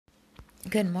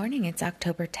Good morning, it's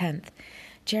October 10th.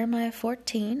 Jeremiah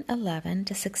 14:11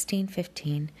 to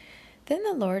 16:15. Then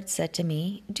the Lord said to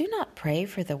me, Do not pray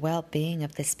for the well-being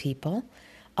of this people.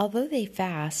 Although they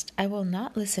fast, I will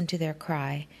not listen to their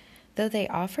cry. Though they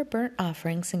offer burnt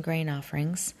offerings and grain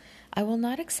offerings, I will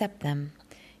not accept them.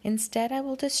 Instead, I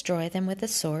will destroy them with the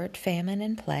sword, famine,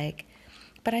 and plague.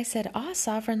 But I said,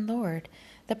 Sovereign Lord,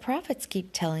 the prophets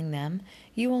keep telling them,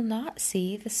 You will not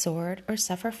see the sword or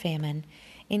suffer famine.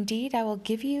 Indeed, I will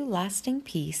give you lasting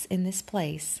peace in this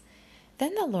place.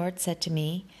 Then the Lord said to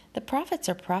me, The prophets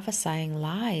are prophesying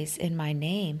lies in my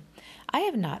name. I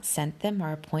have not sent them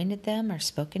or appointed them or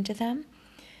spoken to them.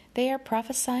 They are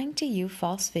prophesying to you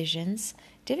false visions,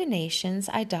 divinations,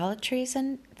 idolatries,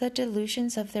 and the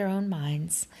delusions of their own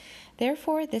minds.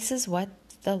 Therefore, this is what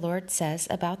the Lord says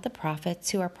about the prophets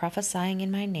who are prophesying in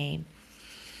my name.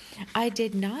 I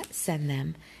did not send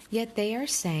them, yet they are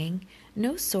saying,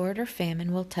 No sword or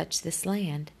famine will touch this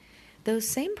land. Those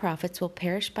same prophets will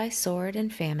perish by sword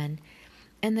and famine,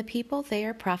 and the people they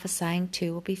are prophesying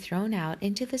to will be thrown out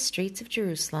into the streets of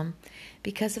Jerusalem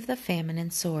because of the famine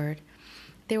and sword.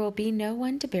 There will be no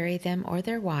one to bury them or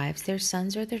their wives, their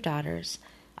sons or their daughters.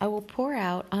 I will pour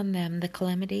out on them the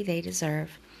calamity they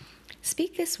deserve.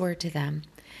 Speak this word to them.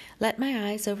 Let my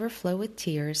eyes overflow with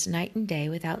tears night and day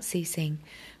without ceasing.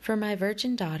 For my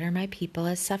virgin daughter, my people,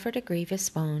 has suffered a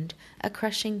grievous wound, a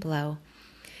crushing blow.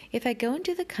 If I go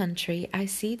into the country, I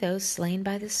see those slain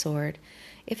by the sword.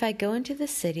 If I go into the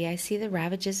city, I see the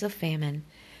ravages of famine.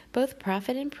 Both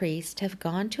prophet and priest have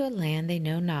gone to a land they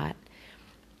know not.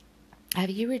 Have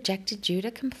you rejected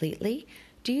Judah completely?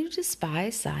 Do you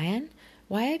despise Zion?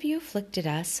 Why have you afflicted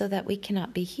us so that we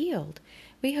cannot be healed?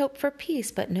 We hope for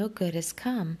peace, but no good has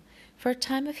come. For a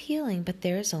time of healing, but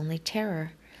there is only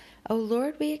terror. O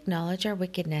Lord, we acknowledge our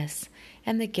wickedness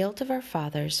and the guilt of our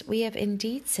fathers. We have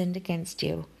indeed sinned against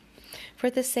you. For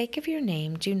the sake of your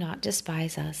name, do not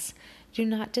despise us. Do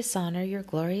not dishonor your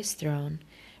glorious throne.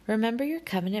 Remember your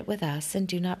covenant with us and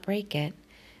do not break it.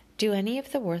 Do any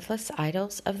of the worthless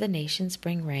idols of the nations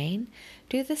bring rain?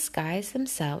 Do the skies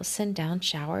themselves send down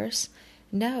showers?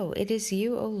 No, it is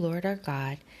you, O Lord our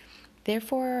God.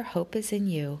 Therefore our hope is in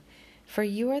you, for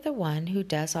you are the one who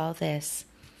does all this.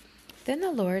 Then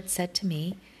the Lord said to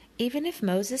me, Even if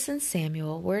Moses and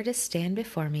Samuel were to stand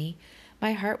before me,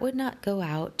 my heart would not go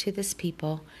out to this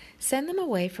people. Send them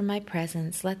away from my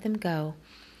presence, let them go.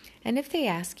 And if they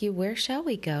ask you, Where shall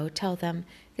we go? Tell them,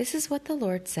 This is what the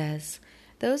Lord says.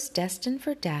 Those destined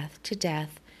for death, to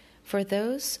death, for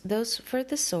those for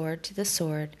the sword, to the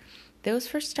sword, those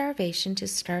for starvation, to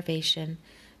starvation,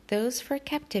 those for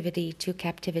captivity, to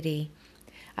captivity.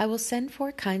 I will send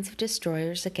 4 kinds of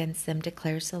destroyers against them,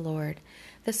 declares the Lord,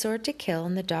 the sword to kill,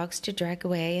 and the dogs to drag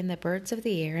away, and the birds of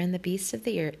the air, and the beasts of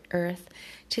the earth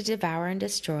to devour and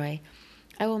destroy.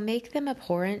 I will make them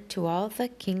abhorrent to all the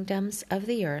kingdoms of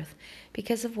the earth,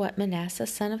 because of what Manasseh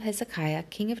son of Hezekiah,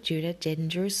 king of Judah, did in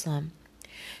Jerusalem.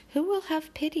 Who will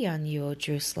have pity on you, O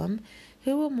Jerusalem?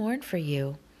 Who will mourn for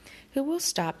you? Who will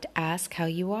stop to ask how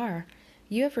you are?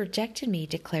 You have rejected me,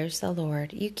 declares the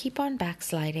Lord. You keep on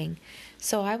backsliding.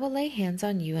 So I will lay hands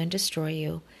on you and destroy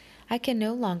you. I can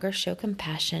no longer show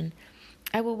compassion.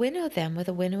 I will winnow them with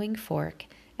a winnowing fork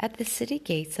at the city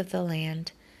gates of the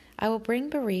land. I will bring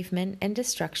bereavement and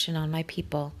destruction on my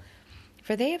people,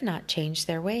 for they have not changed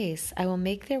their ways. I will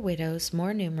make their widows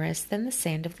more numerous than the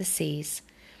sand of the seas.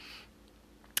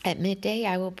 At midday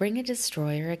I will bring a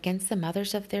destroyer against the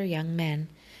mothers of their young men.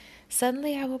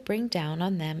 Suddenly I will bring down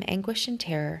on them anguish and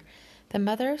terror. The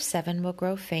mother of 7 will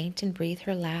grow faint and breathe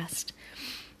her last.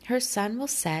 Her sun will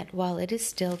set while it is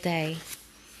still day.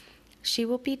 She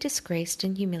will be disgraced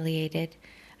and humiliated.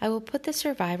 I will put the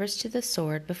survivors to the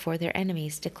sword before their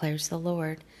enemies, declares the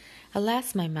Lord.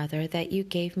 Alas, my mother, that you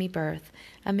gave me birth,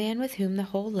 a man with whom the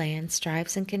whole land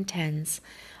strives and contends.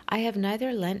 I have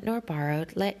neither lent nor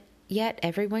borrowed, yet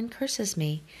everyone curses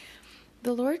me.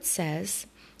 The Lord says,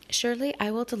 Surely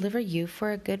I will deliver you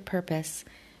for a good purpose.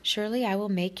 Surely I will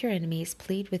make your enemies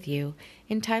plead with you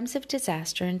in times of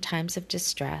disaster and times of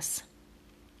distress.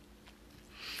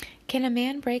 Can a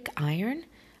man break iron?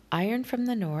 Iron from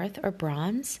the north, or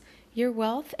bronze? Your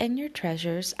wealth and your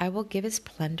treasures I will give as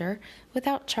plunder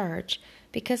without charge,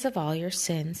 because of all your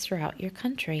sins throughout your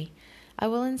country. I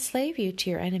will enslave you to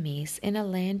your enemies in a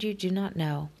land you do not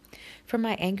know. For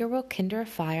my anger will kindle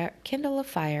a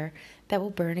fire that will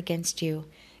burn against you.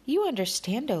 You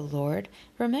understand, O Lord.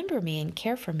 Remember me and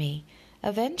care for me.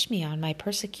 Avenge me on my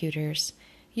persecutors.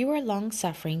 You are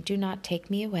long-suffering. Do not take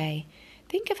me away.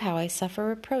 Think of how I suffer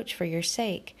reproach for your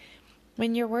sake.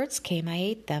 When your words came, I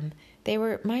ate them. They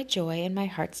were my joy and my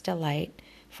heart's delight.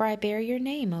 For I bear your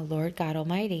name, O Lord God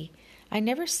Almighty. I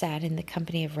never sat in the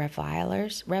company of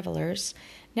revelers,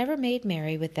 never made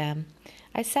merry with them.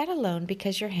 I sat alone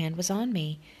because your hand was on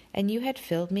me, and you had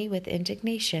filled me with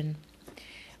indignation.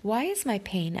 Why is my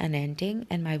pain unending,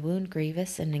 and my wound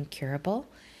grievous and incurable?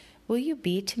 Will you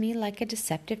be to me like a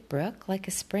deceptive brook, like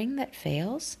a spring that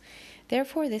fails?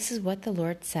 Therefore this is what the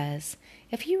Lord says,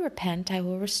 if you repent, I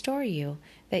will restore you,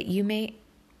 that you may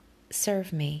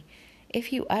serve me.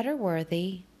 If you utter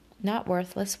worthy, not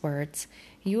worthless words,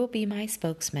 you will be my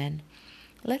spokesman.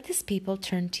 Let this people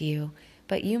turn to you,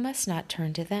 but you must not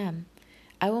turn to them.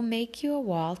 I will make you a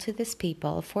wall to this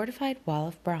people, a fortified wall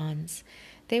of bronze.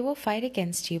 They will fight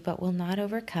against you, but will not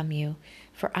overcome you,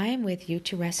 for I am with you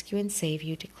to rescue and save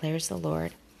you, declares the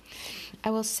Lord. I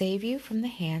will save you from the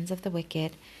hands of the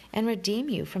wicked, and redeem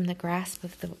you from the grasp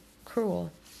of the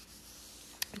cruel.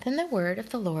 Then the word of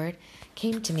the Lord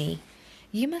came to me.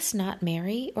 You must not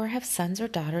marry or have sons or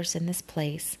daughters in this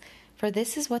place, for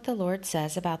this is what the Lord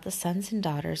says about the sons and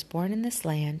daughters born in this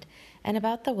land, and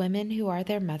about the women who are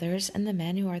their mothers and the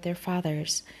men who are their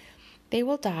fathers. They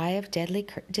will die of deadly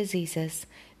diseases.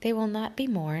 They will not be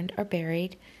mourned or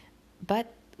buried,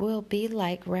 but will be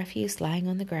like refuse lying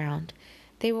on the ground.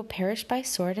 They will perish by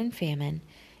sword and famine,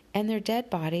 and their dead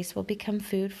bodies will become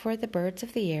food for the birds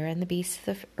of the air and the beasts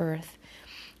of the earth.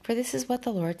 For this is what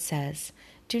the Lord says,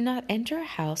 do not enter a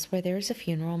house where there is a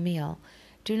funeral meal.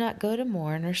 Do not go to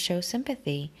mourn or show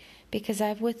sympathy, because I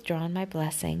have withdrawn my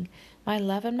blessing, my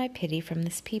love and my pity from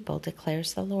this people,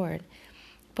 declares the Lord.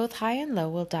 Both high and low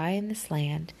will die in this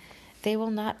land. They will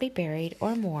not be buried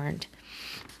or mourned,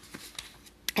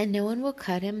 and no one will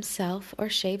cut himself or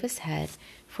shave his head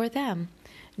for them.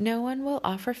 No one will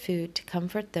offer food to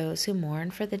comfort those who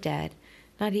mourn for the dead,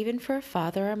 not even for a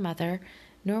father or mother,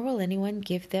 nor will anyone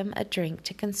give them a drink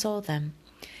to console them.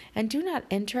 And do not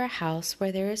enter a house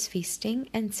where there is feasting,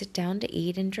 and sit down to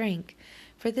eat and drink.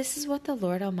 For this is what the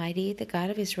Lord Almighty, the God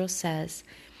of Israel, says,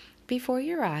 before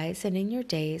your eyes and in your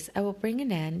days I will bring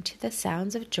an end to the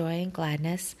sounds of joy and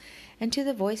gladness, and to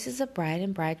the voices of bride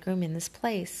and bridegroom in this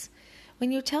place.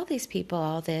 When you tell these people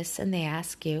all this, and they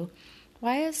ask you,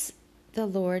 why has the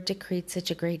Lord decreed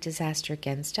such a great disaster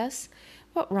against us?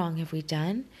 What wrong have we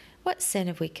done? What sin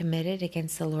have we committed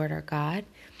against the Lord our God?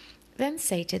 Then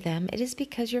say to them, it is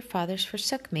because your fathers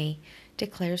forsook me,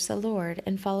 declares the Lord,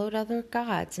 and followed other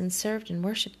gods, and served and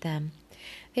worshipped them.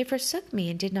 They forsook me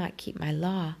and did not keep my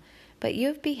law. But you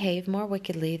have behaved more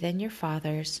wickedly than your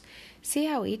fathers. See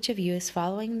how each of you is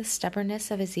following the stubbornness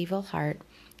of his evil heart,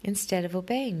 instead of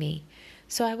obeying me.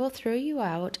 So I will throw you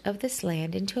out of this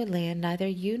land into a land neither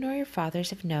you nor your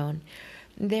fathers have known.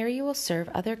 There you will serve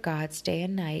other gods day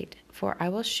and night, for I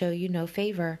will show you no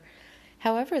favor.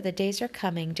 However, the days are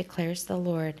coming, declares the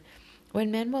Lord, when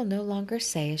men will no longer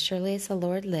say, as surely as the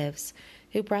Lord lives,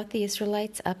 who brought the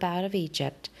Israelites up out of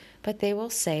Egypt, but they will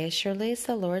say, as surely as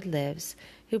the Lord lives,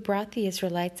 who brought the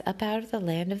Israelites up out of the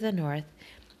land of the north,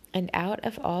 and out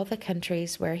of all the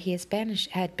countries where he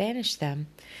had banished them,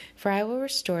 for I will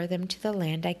restore them to the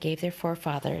land I gave their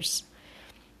forefathers.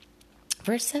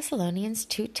 1 Thessalonians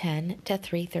 2:10 to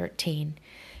 3:13.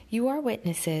 You are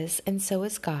witnesses, and so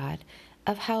is God,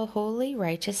 of how holy,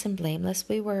 righteous, and blameless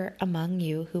we were among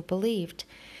you who believed.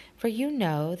 For you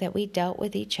know that we dealt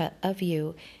with each of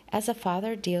you as a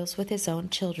father deals with his own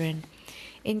children,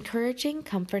 encouraging,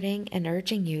 comforting, and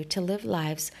urging you to live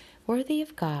lives worthy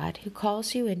of God, who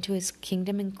calls you into his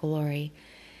kingdom and glory.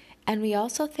 And we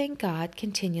also thank God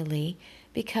continually,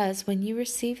 because when you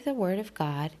received the word of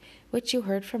God, which you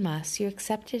heard from us, you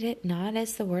accepted it not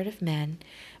as the word of men,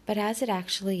 but as it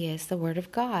actually is, the word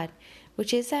of God,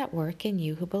 which is at work in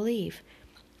you who believe.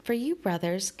 For you,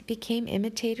 brothers, became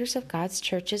imitators of God's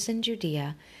churches in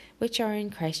Judea, which are in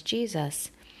Christ Jesus.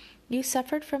 You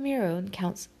suffered from your own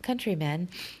countrymen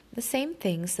the same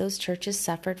things those churches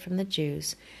suffered from the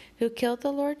Jews, who killed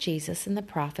the Lord Jesus and the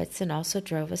prophets and also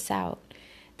drove us out.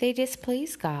 They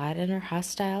displease God and are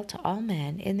hostile to all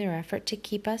men in their effort to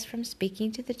keep us from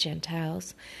speaking to the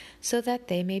Gentiles so that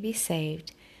they may be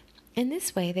saved. In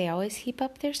this way they always heap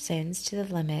up their sins to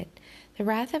the limit. The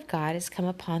wrath of God has come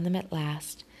upon them at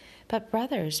last. But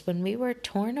brothers, when we were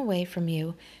torn away from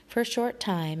you for a short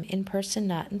time, in person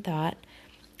not in thought,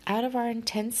 out of our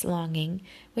intense longing,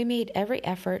 we made every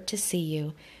effort to see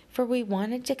you, for we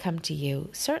wanted to come to you.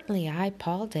 Certainly I,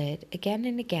 Paul, did, again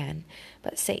and again,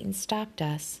 but Satan stopped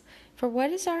us. For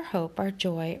what is our hope, our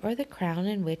joy, or the crown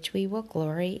in which we will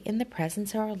glory in the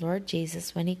presence of our Lord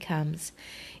Jesus when he comes?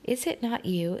 Is it not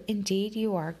you? Indeed,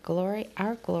 you are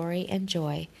our glory and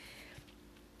joy.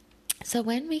 So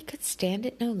when we could stand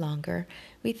it no longer,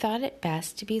 we thought it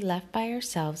best to be left by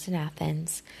ourselves in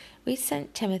Athens. we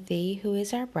sent Timothy, who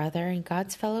is our brother and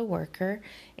God's fellow worker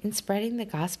in spreading the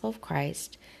gospel of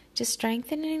Christ, to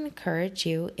strengthen and encourage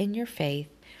you in your faith,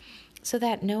 so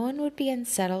that no one would be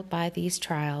unsettled by these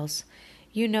trials.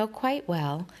 You know quite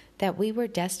well that we were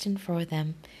destined for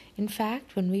them. In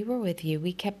fact, when we were with you,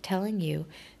 we kept telling you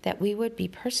that we would be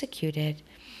persecuted,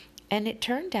 and it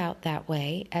turned out that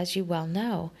way, as you well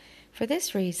know. For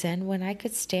this reason, when I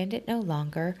could stand it no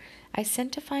longer, I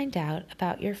sent to find out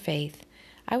about your faith.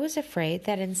 I was afraid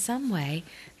that in some way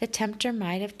the tempter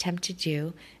might have tempted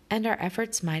you, and our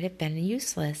efforts might have been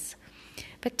useless.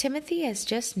 But Timothy has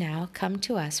just now come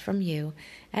to us from you,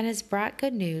 and has brought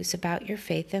good news about your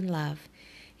faith and love.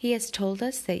 He has told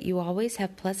us that you always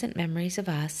have pleasant memories of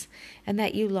us, and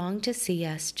that you long to see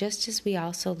us, just as we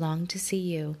also long to see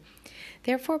you.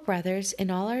 Therefore, brothers,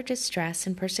 in all our distress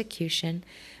and persecution,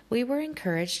 we were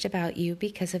encouraged about you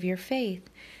because of your faith.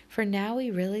 For now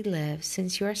we really live,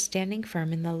 since you are standing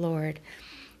firm in the Lord.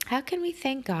 How can we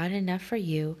thank God enough for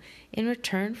you in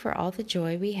return for all the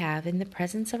joy we have in the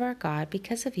presence of our God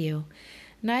because of you?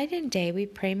 Night and day we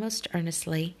pray most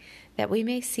earnestly that we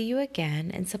may see you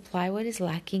again and supply what is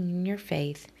lacking in your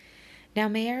faith. Now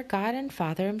may our God and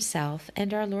Father himself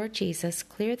and our Lord Jesus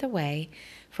clear the way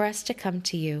for us to come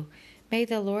to you. May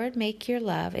the Lord make your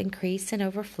love increase and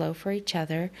overflow for each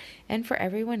other and for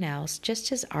everyone else,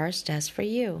 just as ours does for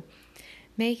you.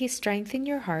 May he strengthen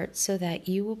your hearts so that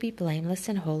you will be blameless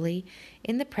and holy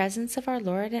in the presence of our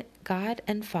Lord God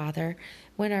and Father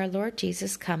when our Lord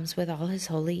Jesus comes with all his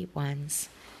holy ones.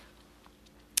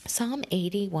 Psalm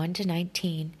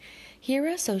 80:1-19. Hear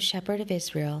us, O shepherd of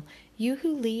Israel, you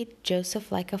who lead Joseph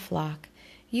like a flock.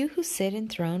 You who sit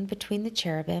enthroned between the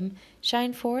cherubim,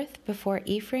 shine forth before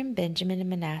Ephraim, Benjamin, and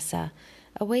Manasseh.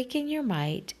 Awaken your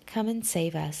might, come and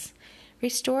save us.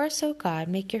 Restore us, O God,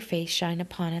 make your face shine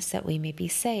upon us, that we may be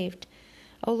saved.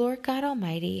 O Lord God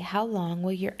Almighty, how long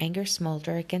will your anger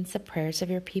smolder against the prayers of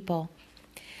your people?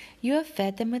 You have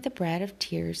fed them with the bread of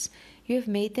tears. You have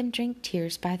made them drink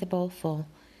tears by the bowlful.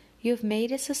 You have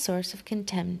made us a source of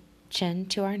contention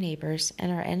to our neighbors,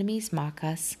 and our enemies mock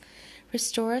us.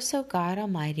 Restore us, O God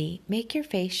Almighty, make your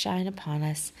face shine upon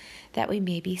us, that we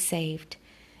may be saved.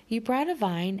 You brought a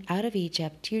vine out of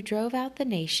Egypt, you drove out the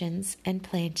nations and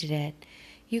planted it.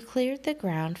 You cleared the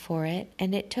ground for it,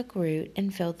 and it took root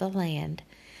and filled the land.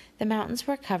 The mountains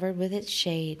were covered with its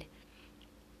shade,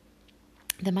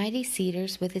 the mighty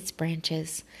cedars with its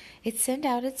branches. It sent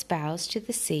out its boughs to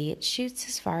the sea, its shoots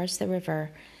as far as the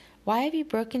river. Why have you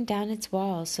broken down its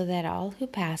walls, so that all who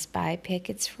pass by pick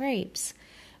its grapes?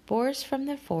 Boars from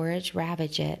the forage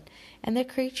ravage it, and the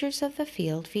creatures of the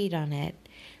field feed on it.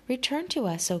 Return to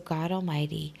us, O God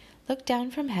Almighty. Look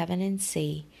down from heaven and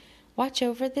see. Watch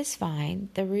over this vine.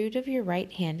 The root of your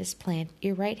right hand is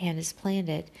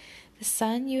planted. The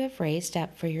son you have raised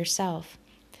up for yourself.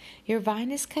 Your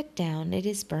vine is cut down, it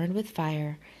is burned with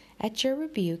fire. At your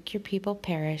rebuke your people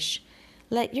perish.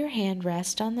 Let your hand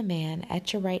rest on the man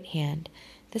at your right hand,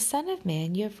 the Son of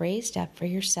Man you have raised up for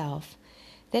yourself.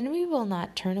 Then we will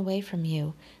not turn away from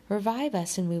you. Revive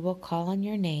us, and we will call on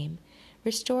your name.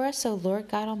 Restore us, O Lord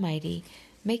God Almighty.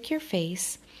 Make your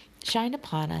face shine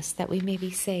upon us, that we may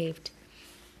be saved.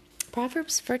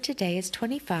 Proverbs for today is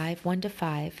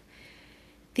 25:1-5.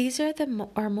 These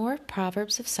are more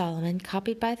Proverbs of Solomon,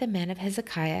 copied by the men of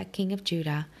Hezekiah, king of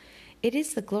Judah. It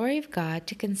is the glory of God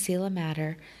to conceal a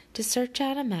matter. To search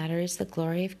out a matter is the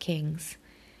glory of kings.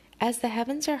 As the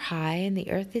heavens are high and the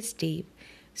earth is deep,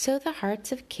 so the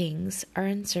hearts of kings are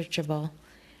unsearchable.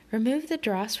 Remove the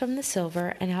dross from the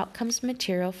silver, and out comes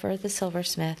material for the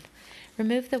silversmith.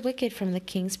 Remove the wicked from the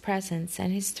king's presence,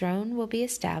 and his throne will be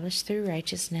established through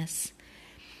righteousness.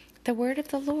 The word of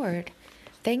the Lord.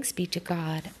 Thanks be to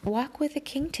God. Walk with the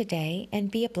king today and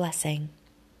be a blessing.